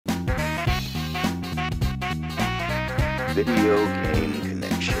video game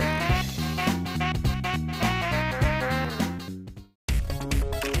connection.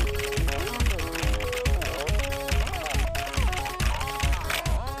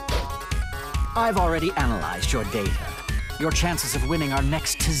 I've already analyzed your data. Your chances of winning are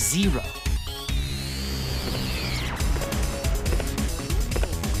next to 0.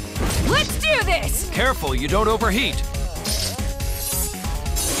 Let's do this! Careful, you don't overheat.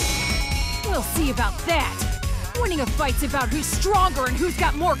 We'll see about that. Winning a fight's about who's stronger and who's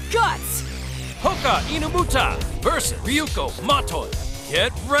got more guts. Hoka INUMUTA versus RYUKO Matoi.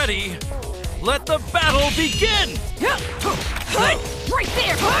 Get ready. Let the battle begin! Right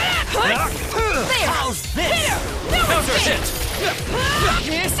there! There! How's this? Counter hit!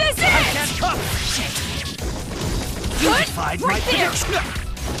 This is it! Unified my Right there! prediction.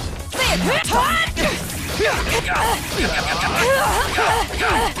 There!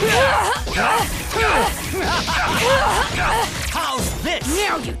 How's this?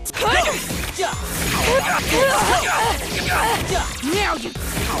 Now you... Now you...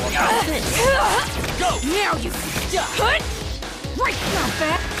 How about this? Go! Now you... Right, not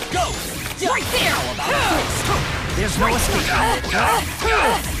bad. Go! Right there! How about this? There's no escape.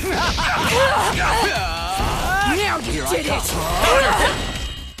 Now you Here I did it!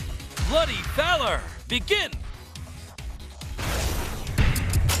 Bloody valor, begin!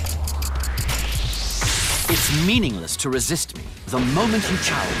 It's meaningless to resist me. The moment you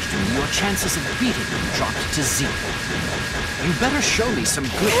challenged me, your chances of beating me dropped to 0. You better show me some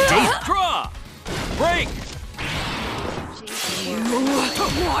good data. Draw! Break!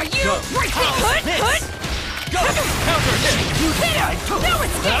 Why you? Go. Right there! Go! Counter hit! Now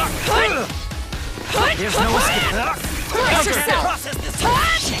it's there! There's no escape. Brace yourself! Process this.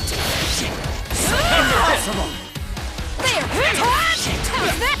 Counter hit! There!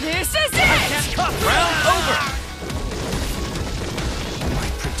 This is it! Round over! My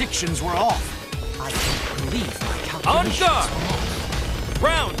predictions were off. I can't believe my On calculations guard! were off.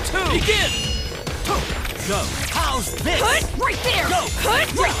 Round 2, begin! Go! How's this? Right there! Go. Right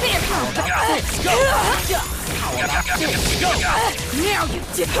there! How about this? Go! How about this? Go! Now you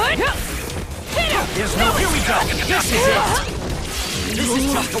did it! There's no... Here we go! This is it! This is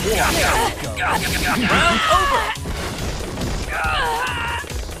just a war. Round over!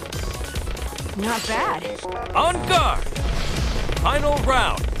 Not bad. On guard! Final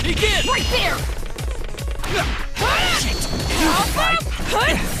round, begin! Right there!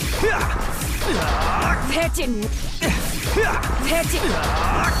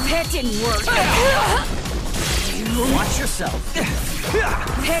 That didn't work. Watch yourself.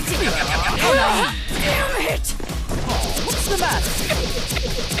 That didn't... Damn it! What's the matter?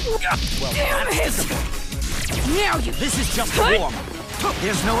 Damn it! Now you... This is just a warm-up.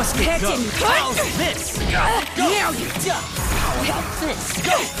 There's no escape. That Go. didn't... How's this? Go. Now you... How about this?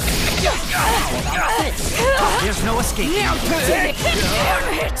 Go. How about this? There's no escape. Now you did it! Damn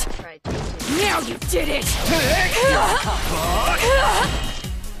it! Now you did it!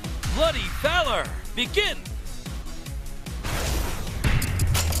 Bloody valor, begin!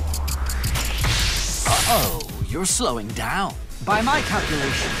 Uh-oh, you're slowing down. By my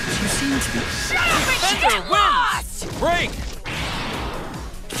calculations, you seem to be... Defender wins! Break!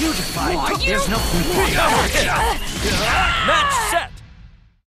 Beautified. Why, you- There's no... Counter hit! Match set!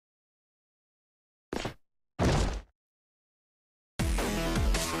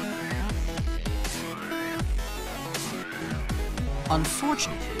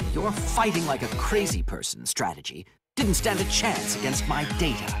 Unfortunately, your fighting like a crazy person strategy didn't stand a chance against my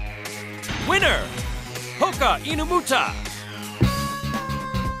data. Winner! Hoka INUMUTA!